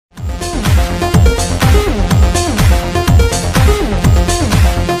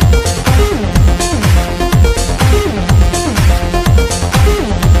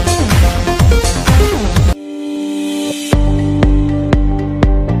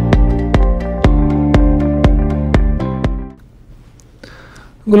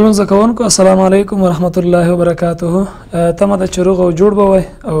ګلون زکونکو السلام علیکم ورحمت الله وبرکاته. تمه د چروغ او جوړ بوي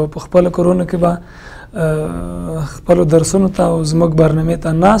او په خپل کورونه کې به خپل درسونو ته او زموږ برنامه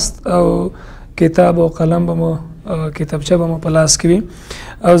ته ناست او کتاب او قلم به مو کتابچه به مو په لاس کې وي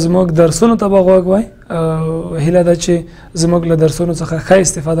او زموږ درسونو ته به غوږ وای او هیله ده چې زموږ له درسونو څخه ښه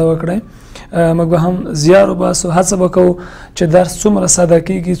استفاده وکړئ. موږ به هم زیار وباسو، هڅه به کوو چې درس څومره ساده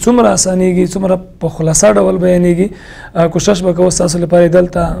کېږي، څومره اسانېږي، څومره په خلاصه ډول بیانېږي. کوشش به کوو ستاسو لپاره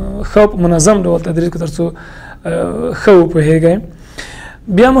دلته ښه منظم ډول تدریس کړو تر څو ښه وپوهېږئ.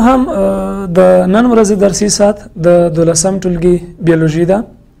 بیا مو هم د نن ورځې درسي ساعت د دوولسم ټولګي بيولوژي ده.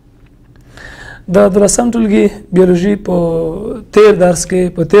 د دوولسم ټولګي بيولوژي په تیر درس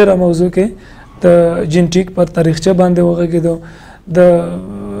کې په تیره موضوع کې د جینټیک پر تاریخچه باندې وغږېدو، د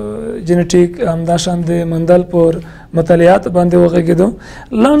جینټیک همداشان د مندل پر مطالعات باندې وغږېدو.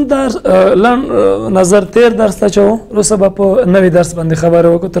 لنډ نظر تیر درس ته چو وروسته به په نوي درس باندې خبرې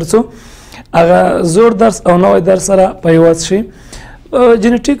وکړو تر څو هغه زوړ درس او نوی درس سره پیوست شي.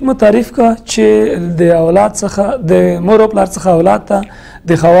 جینټیک مو تعریف کا چې د اولاد څخه د مور او پلار څخه اولاد ته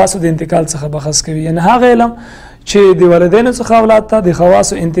د خواصو د انتقال څخه بحث کوي، یعنی هغه علم چې د والدینو څخه اولاد ته د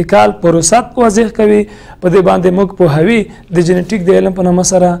خواصو انتقال پروسه واضح کوي. په دې باندې موږ پوهوي د جینټیک د علم په نامه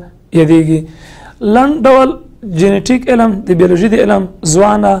سره یادېږي. لنډ ډول جینټیک علم د بیولوژي د علم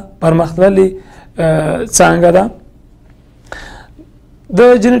ځوانه پرمختللې څانګه ده. د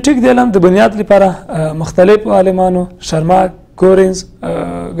جینټیک د علم د بنیاد لپاره مختلفو عالمانو شرماک، کورینز،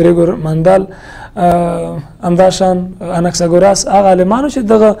 ګریګور مندل، همداشان انکساګوراس هغه عالمانو چې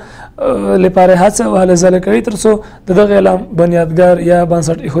دغه لپاره هڅه او هلې ځلې کوي تر څو د دغه علم بنیادګر یا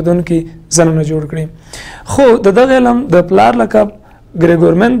بنسټ ایښودونکي ځانونه جوړ کړي. خو د دغه علم د پلار لقب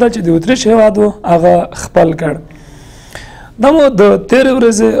ګریګور مندل چې د اتریش هېواد و هغه خپل کړ. دا مو د تېرې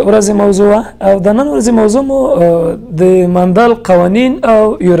ورځې موضوع او د نن ورځې موضوع مو د مندل قوانین او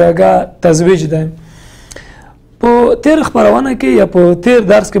یوراګا تزویج ده. په تیر خبرونه کې یا په تیر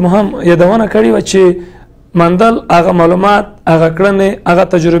درس کې مو هم یادونه کړې وه چې مندل هغه معلومات، هغه کړنې، هغه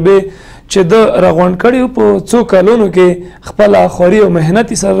تجربې چې د راغونډ کړي په څو کلونو کې خپله خواري او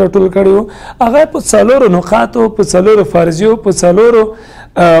محنت سره راټول کړي وو، هغه په څلورو نقاطو، په څلورو فرضیو، په څلورو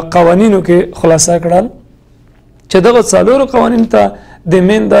قوانینو کې خلاصه کړل چې دغه څلورو قوانینو ته د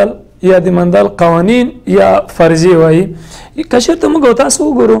مندل یا د مندل قوانین یا فرضیې وایي. که چېرته موږ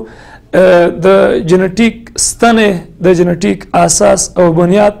تاسو وګورو د جینټیک ستنې، د جینټیک اساس او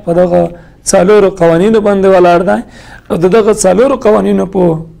بنیاد په دغه څلورو قوانینو باندې ولاړ دی او د دغه څلورو قوانینو په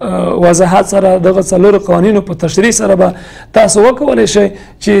وضاحت سره، دغه څلورو قوانینو په تشریح سره به تاسو وکولی شئ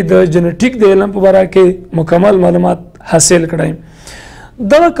چې د جینټیک د علم په باره کې مکمل معلومات حاصل کړئ.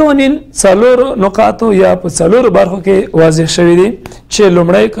 دغه قوانین څلورو نقاطو یا په څلورو برخو کې واضح شوي دي چې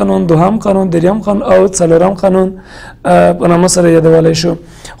لومړی قانون، دوهم قانون، دریم قانون او څلورم قانون په نامه سره یادولی شو.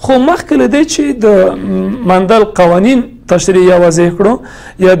 خو مخکې له دې چې د مندل قوانین تشریح یا واضح کړو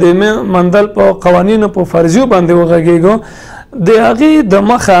یا د مندل په قوانینو په فرضیو باندې وغږېږو، د هغې د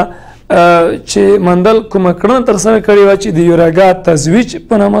مخه چې مندل کومه کړنه ترسره کړې وه چې د یوراګا تزویج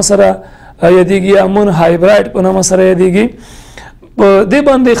په نامه سره یادېږي یا مون هایبراید په نامه سره یادېږي، په دې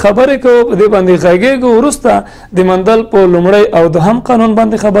باندې خبرې کوو، په دې باندې غږېږو. وروسته د مندل په لومړی او دوهم قانون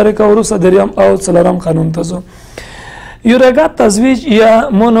باندې خبرې کوو، وروسته دریم او څلورم قانون ته ځو. یوراګا تزویج یا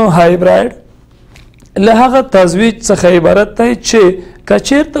مونو هایبراید له هغه تزویج څخه عبارت دی چې که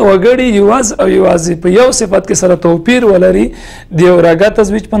چېرته وګړي یوازې او یوازې په یو صفت کې سره توپیر ولري د یوراګا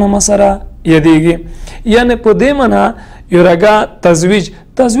تزویج په نامه سره یادېږي. یعنې په دې معنا یوراګا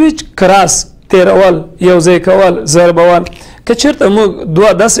تزویج کراس، تیرول، یوځای کول، ضربول. که چېرته موږ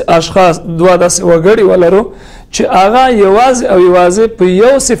دوه داسې اشخاص، دوه داسې وګړي ولرو چې هغه یوازې او یوازې په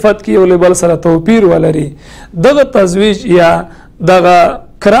یو صفت کې یو له بل سره توپیر ولري، دغه تزویج یا دغه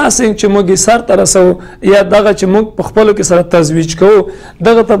کراسینګ چې موږ یې سرته رسوو یا دغه چې موږ په خپلو کې سره تزویج کوو،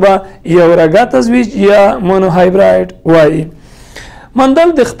 دغه ته به یوراګا تزویج یا مونو هایبراید وایي. مندل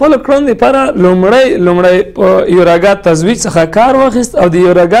د خپل کړنې لپاره لومړی په یوراګا تزویج څخه کار واخیست او د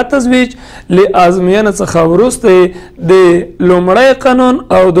یوراګا تزویج له ازموینې څخه وروسته د لومړی قانون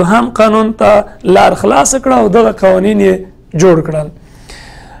او دوهم قانون ته لار خلاصه کړه او دغه قوانین یې جوړ کړل.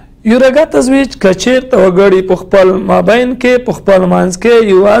 یوراګا تزویج که چېرته وګړي په خپل مابین کې، په خپل منځ کې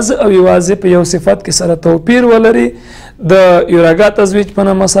یوازې او یوازې په یو صفت کې سره توپیر ولري، د یوراګا تزویج په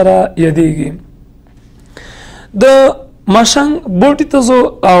نامه سره یادېږي. د ماشنګ بوټي ته ځو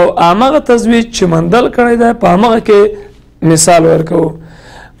او هماغه تزویج چې مندل کړی دی په هماغه کې مثال ورکوو.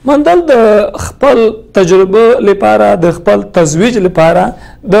 مندل د خپل تجربه لپاره، د خپل تزویج لپاره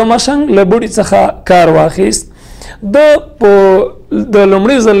د ماشنګ له بوټي څخه کار واخیست. د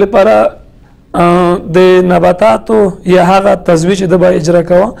لومړي ځل لپاره د نباتاتو یا هغه تزویج د به اجرا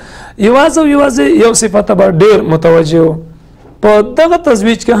کوه یوازې یو صفت به ډیر متوجه و. په دغه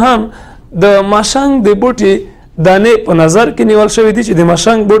تزویج کې هم د ماشنګ د بوټي دانې په نظر کې نیول شوی دي چې د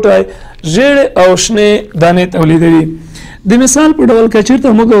ماشنګ بوټی ژیړې او شنې دانې تولیدوي. د مثال په ډول که چېرته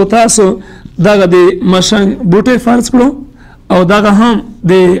موږ او تاسو دغه د ماشنګ بوټی فرض کړو او دغه هم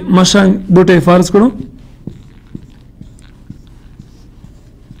د ماشنګ بوټی فرض کړو،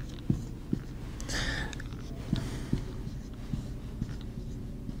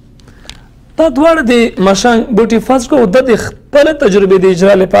 دا دواړه د ماشنګ بوټي فرض کړو. د خپل تجربې د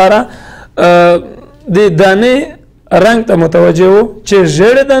اجرا لپاره د دانې رنګ ته متوجه وو چې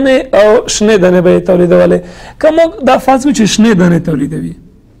ژیړې دانې او شنې دانې به یې تولیدولې. که موږ دا فرض کړو چې شنې دانې تولیدوي،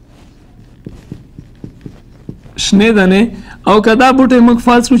 شنې دانې، او که دا بوټی موږ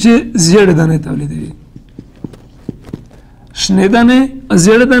فرض کړو چې ژیړې دانې تولیدوي، شنې دانې،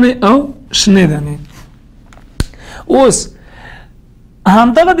 ژیړې دانې او شنې دانې. اوس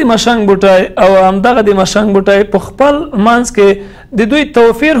همدغه د ماشنګ بوټی او همدغه د ماشنګ بوټی په خپل منځ کې د دوی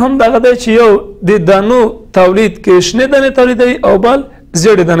توفیر هم دغه دی چې یو د دانو تولید کې شنې دانې تولیدوي او بل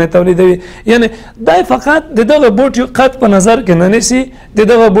ژیړې دانې تولیدوي. یعنی دا فقط د دغه بوټو قد په نظر کې نه نیسي، د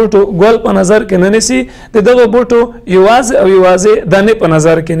دغه بوټو ګل په نظر کې نه نیسي، د دغه بوټو یوازې او یوازې دانې په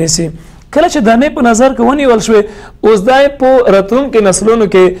نظر کې نیسي. کله چې دانې په نظر کې ونیول شوې، اوس دا په راتلونکو نسلونو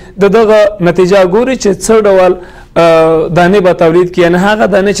کې د دغه نتیجه ګوري چې څه ډول دانې به تولید کړي. یعنې هغه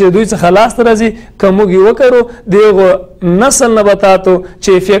دانې چې دوی څخه لاسته راځي که موږ یې وکرو د هغو نسل نباتاتو چې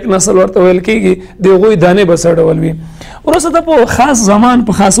افیک نسل ورته ویل کېږي د هغوی دانې به څه ډول وي. وروسته د په خاص زمان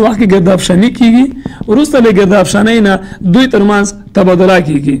په خاص وخت کې ګردافشاني کېږي، وروسته له ګردافشانۍ نه دوی ترمنځ تبادله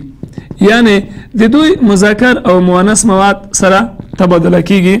کېږي، یعنې د دوی مذکر او مؤنث مواد سره تبادله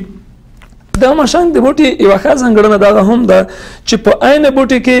کېږي. د ماشنګ د بوټي یوه ښه ځانګړنه دغه هم ده چې په عین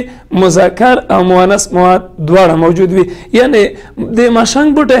بوټي کې مذکر او مؤنث مواد دواړه موجود وي. یعنې د ماشنګ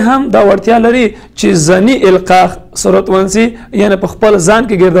بوټی هم دا وړتیا لري چې ځاني القاح صورت ونیسي، یعنې په خپل ځان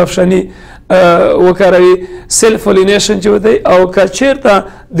کې ګردافشاني وکاروي، سیلف پولینیشن چې وتی. او که چېرته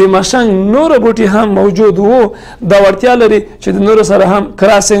د ماشنګ نور بوټي هم موجود وو، دا وړتیا لري چې د نورو سره هم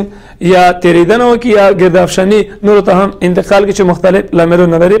کراسینګ یا تیریدنه وکړي یا ګردافشاني نورو ته هم انتقال کړي چې مختلف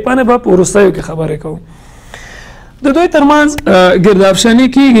لاملونه لري. په نه به په وروستیو کې خبرې کوو. د دوی ترمنځ ګردافشاني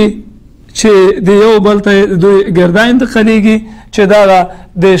کېږي چې د یو بل ته دوی ګردا انتقالیږي چې دا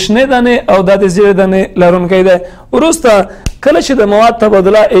د شنې دانې او دا د ژیړې دانې لرونکی دی. وروسته کله چې د مواد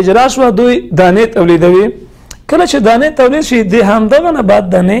تبادله اجرا شوه، دوی دانې تولیدوي. کله چې دانې تولید شي، د همدغه نبات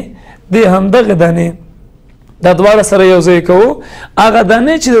دانې، د همدغه دانې دا دواړه سره یو ځای کوو. هغه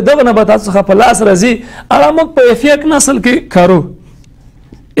دانې چې د دغه نباتاتو څخه په لاس راځي هغه موږ په افیک نسل کې کارو.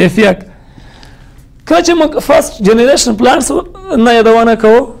 افیک کله چې موږ فرست جنریشن پلانټس نه یادونه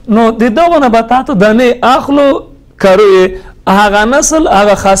کوو، نو د دغه نباتاتو دانې اخلو، کارو یې. هغه نسل،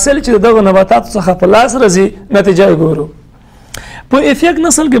 هغه حاصل چې د دغه نباتاتو څخه په لاس راځي نتیجه یې ګورو. په افیک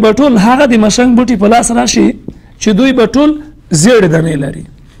نسل کې به ټول هغه د ماشنګ بوټي په لاس راشي چې دوی به ټول ژیړې دانې لري.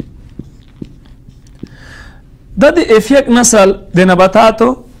 دا د افیک نسل د نباتاتو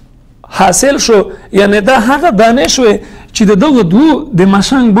حاصل شو، یعنی دا هغه دانې شوې چې د دغه دوو د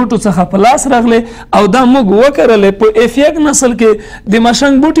ماشنګ بوټو څخه په لاس راغلې او دا موږ وکرلې. په افیک نسل کې د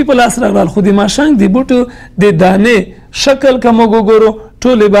ماشنګ بوټي په لاس راغلل، خو د ماشنګ د بوټو د دانې شکل که موږ وګورو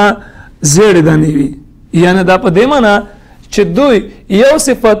ټولې به ژیړې دانې وي. یعنی دا په دې معنی چې دوی یو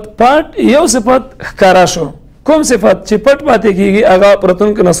صفت پټ، یو صفت ښکاره شو. کوم صفت چې پټ پاتې کېږي هغه په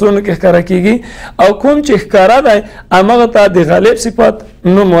راتلونکو نسلونو کې ښکاره کېږي، او کوم چې ښکاره دی همغه ته د غالب صفت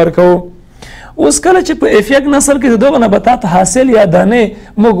نوم ورکوو. اوس کله چې په افیک نسل کې د دغه نباتاتو حاصل یا دانې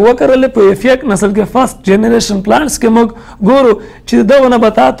موږ وکرلې، په افیک نسل کې فرست جنریشن پلانټس کې موږ ګورو چې د دغه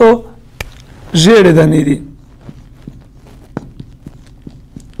نباتاتو ژیړې دانې دي.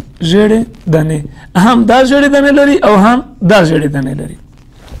 ژیړې دانې هم دا ژیړې دانې لري او هم دا ژیړې دانې لري،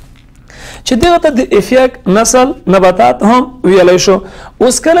 چې دغه ته د افیک نسل نباتات هم ویلی شو.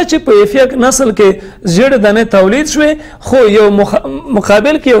 اوس کله چې په افیک نسل کې ژیړې دانې تولید شوې، خو یو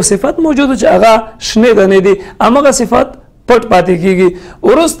مقابل کې یو صفت موجود چې هغه شنې دانې دي، همغه صفت پټ پاتې کېږي.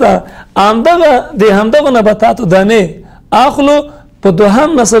 وروسته همدغه نباتاتو دانې اخلو، په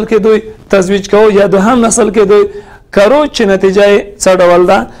دوهم نسل کې دوی تزویج کوو یا دوهم نسل کې دوی کرو چې نتیجه یې څه ډول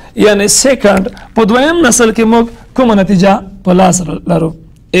ده. یعنی سیکنډ په دویم نسل کې موږ کومه نتیجه په لاس لرو؟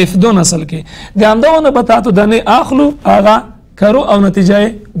 F2 نسل کې د همدغو نباتاتو دانې اخلو، هغه کرو او نتیجه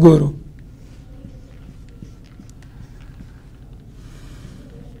یې ګورو.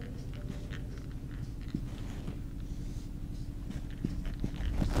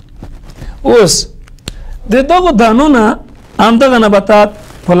 اوس د دغو دانو نه همدغه نباتات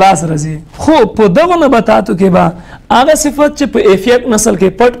په لاس راځي، خو په دغو نباتاتو کې به هغه صفت چې په افیک نسل کې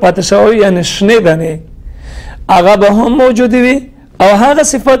پټ پاتې شوی یعنې شنې دانې هغه به هم موجودې وي او هغه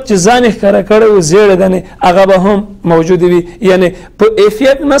صفت چې ځان یې ښکاره کړی و زیړې دانې هغه به هم موجودې وي یعنې په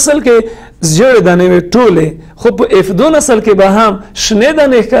افیک نسل کې زیړې دانې وي ټولې خو په افدو نسل کې به هم شنې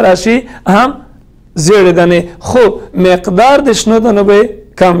دانې ښکاره شي هم زیړې دانې خو مقدار د شنو دانو به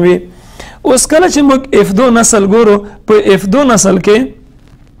کم وي. اوس کله چې موږ افدو نسل ګورو په افدو نسل کې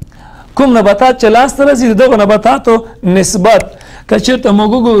کوم نباتات چې لاسته راځي د دغو نباتاتو نسبت که چېرته موږ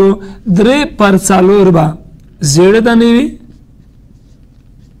وګورو 3/4 به زیړې دانې وي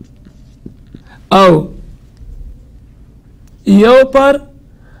او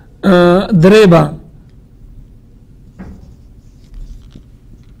 1/3 به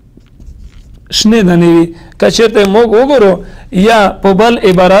شنې دانې وي. که چېرته موږ وګورو یا په بل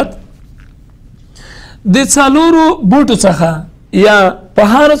عبارت د 4 بوټو څخه یا په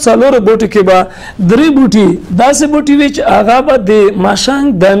هر 4 بوټو کې به 3 بوټي داسې بوټي وي چې هغه به د ماشنګ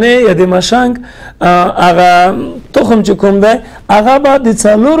دانې یا د ماشنګ هغه تخم چې کوم دی هغه به د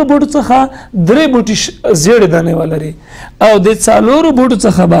 4 بوټو څخه 3 بوټي زیړې دانې ولري او د 4 بوټو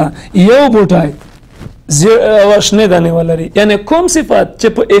څخه به یو بوټی شنې دانې ولري. یعنې کوم صفت چې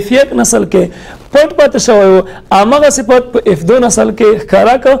په افیک نسل کې پټ پاتې شوی و همغه صفت په افدو نسل کې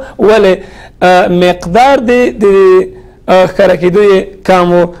ښکاره کړ ولې مقدار د ښکاره کېدو یې کم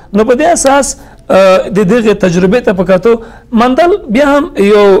و. نو په دې اساس د دغې تجربې ته په کتو مندل بیا هم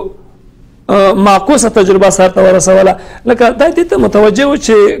یو معکوسه تجربه سرته ورسوله لکه دا دې ته متوجه و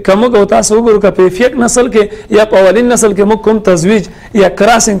چې که موږ او تاسو وګورو که په افیک نسل کې یا په اولین نسل کې موږ کوم تزویج یا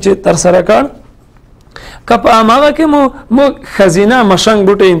کراسینګ چې ترسره کړ که په هماغه کې مو ښځینه مشنګ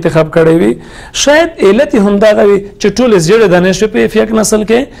بوټی انتخاب کړی وي شاید علت یې همدغه وي چې ټولې زیړې دانې شوې په افیک نسل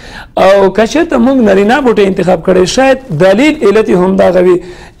کې او که چېرته موږ نارینه بوټی انتخاب کړی شاید دلیل علت یې همدغه وي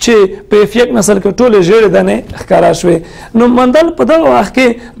چې په افیک نسل کې ټولې زیړې دانې ښکاره شوې. نو مندل په دغه وخت کې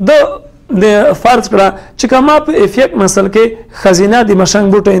د فرض کړه چې که ما په افیک نسل کې ښځینه د مشنګ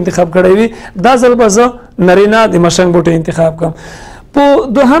بوټی انتخاب کړی وي دا ځل به زه نارینه د مشنګ بوټی انتخاب کړم. په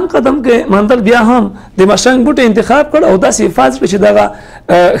دوهم قدم کې مندل بیا هم د مشنګ بوټی انتخاب کړ او داسې فرض کړه چې دغه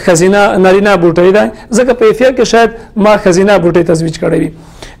ښځینه نارینه بوټی دی ځکه په افیک کې شاید ما ښځینه بوټی تزویج کړی وي.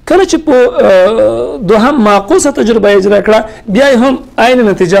 کله چې په دوهم معکوسه تجربه اجرا کړه بیا یې هم عین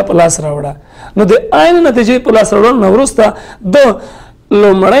نتیجه په لاس راوړه. نو د عین نتیجې په لاس راوړلو نه وروسته د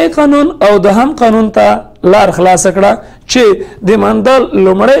لومړی قانون او دوهم قانون ته لار خلاصه کړه چې د مندل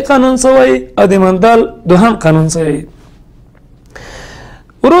لومړی قانون څه وایي او د مندل دوهم قانون څه وایي.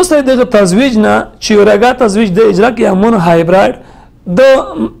 وروسته دغه تزویج نه چې یورګا تزویج د اجرا کې مونو هایبرید د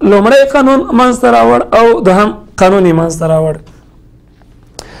لومړی قانون منځته راوړ او دوهم قانون یې منځته راوړ.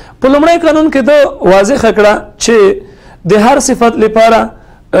 په لومړی قانون کې د واضح کړه چې د هر صفت لپاره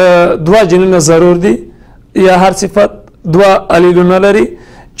 2 جینونه ضرور دي یا هر صفت 2 الیلونه لري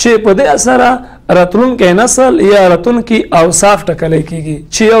چې په دې سره راتلونکی نسل یا راتلونکي اوصاف ټاکلی کېږي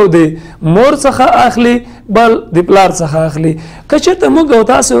چې یو د مور څخه اخلي بل د پلار څخه اخلي. که چېرته موږ او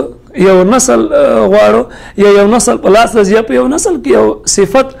تاسو یو نسل غواړو یا یو نسل په لاس راځي یا په یو نسل کې یو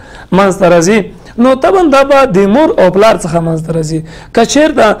صفت منځته راځي نو طبعا دا به د مور او پلار څخه منځته راځي. که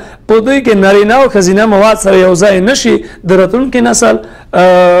چېرته په دوی کې نارینه او ښځینه مواد سره یو ځای نشي د راتلونکي نسل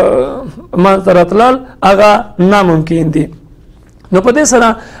منځته راتلل هغه ناممکن دي. نو په دې سره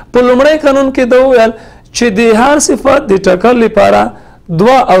په لومړی قانون کې دا وویل چې د هر صفت د ټاکلو لپاره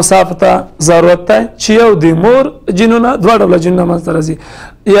 2 اوصاف ته ضرورت دی چې یو د مور جینونه 2 ډوله جینونه منځته راځي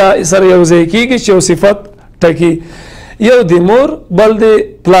یا سره یو ځای کېږي چې یو صفت ټاکي یو د مور بل د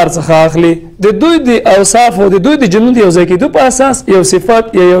پلار څخه اخلي. د دوی د اوصافو د دوی د جینونو د یو ځای کېدو په اساس یو صفت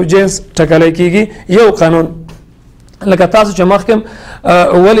یا یو جنس ټاکلی کېږي یو قانون. لکه تاسو چې مخکې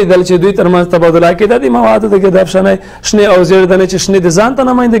ولیدل چې دوی ترمنځ تبادله کېده د موادو د ګډ افشانۍ شنې او زیړې دانې چې شنې د ځان ته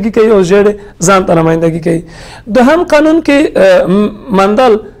نمایندګي کوي او زیړې ځان ته نمایندګي کوي. دوهم قانون کې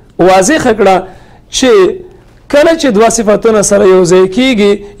مندل واضح کړه چې کله چې 2 صفتونه سره یو ځای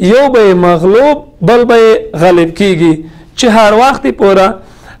کېږي یو به مغلوب بل به غالب کېږي چې هر وخت پوره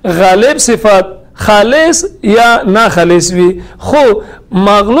غالب صفت خالص یا ناخالص وي خو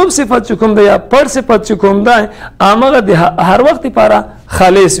مغلوب صفت چې کوم دی یا پړ صفت چې کوم دی هغه د هر وخت لپاره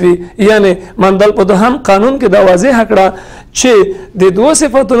خالص وي. یعنی مندل په دوهم قانون کې دا واضح کړه چې د 2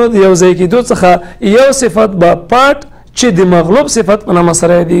 صفتونو د یو ځای کېدو څخه یو صفت به پټ چې د مغلوب صفت په نامه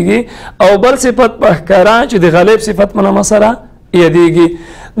سره یادېږي او بل صفت په ښکاره چې د غالب صفت په نامه سره یادېږي.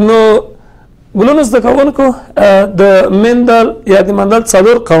 نو ګلونو زده کوونکو د مندل یا د مندل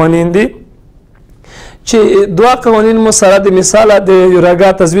 4 قوانین دي چې دوه قوانین مو سره د مثاله د یوراګا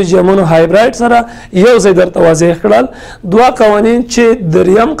تزویج یا مونو هایبراید سره یو ځای درته واضح کړل. دوه قوانین چې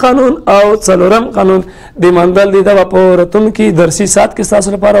دریم قانون او څلورم قانون د مندل دی دا په راتلونکي درسي ساعت کې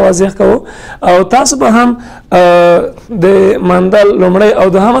ستاسو لپاره واضح کوو او تاسو به هم د مندل لومړی او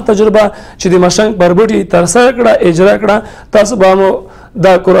دوهمه تجربه چې د مشنګ بربوټي ترسره کړه اجرا کړه تاسو به هم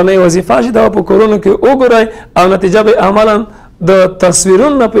دا کورنۍ وظیفه چې دا په کورونو کې وګورئ او نتیجه به عملاً د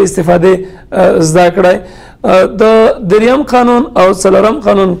تصویرونو په استفاده زده کړئ. د دریم قانون او څلورم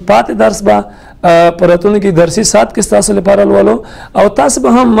قانون پاتې درس به په راتلونکي درسي ساعت کې ستاسو لپاره لولو او تاسو به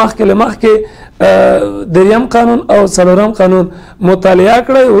هم مخکې له مخکې دریم قانون او څلورم قانون مطالعه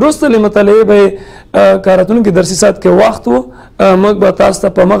کړئ. وروسته له مطالعې به که راتلونکي درسي ساعت کې وخت و موږ به تاسو ته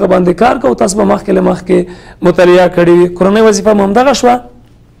په مغه باندې کار کوو. تاسو به مخکې له مخکې مطالعه کړې وي. کورنۍ وظیفه مو همدغه شوه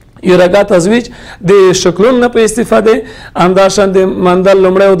یوراګا تزویج د شکلونو نه په استفاده همداشان د مندل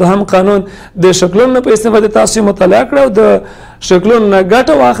لومړی او دوهم قانون د شکلونو نه په استفاده تاسو مطالعه کړئ او د شکلونو نه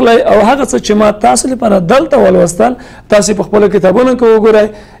ګټه واخلئ او هغه څه چې ما تاسو لپاره دلته ولوستل تاسو په خپلو کتابونو کې وګورئ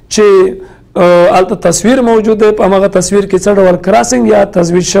چې هلته تصویر موجود دی. په هماغه تصویر کې څه ډول کراسینګ یا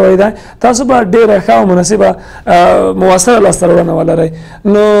تزویج شوی دی تاسو به ډېره ښه او مناسبه موثره لاسته راوړنه ولرئ.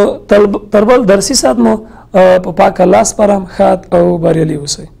 نو تر بل درسي ساعت مو په پاک الله سپارم. ښاد او بریالي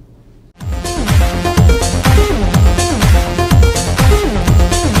اوسئ.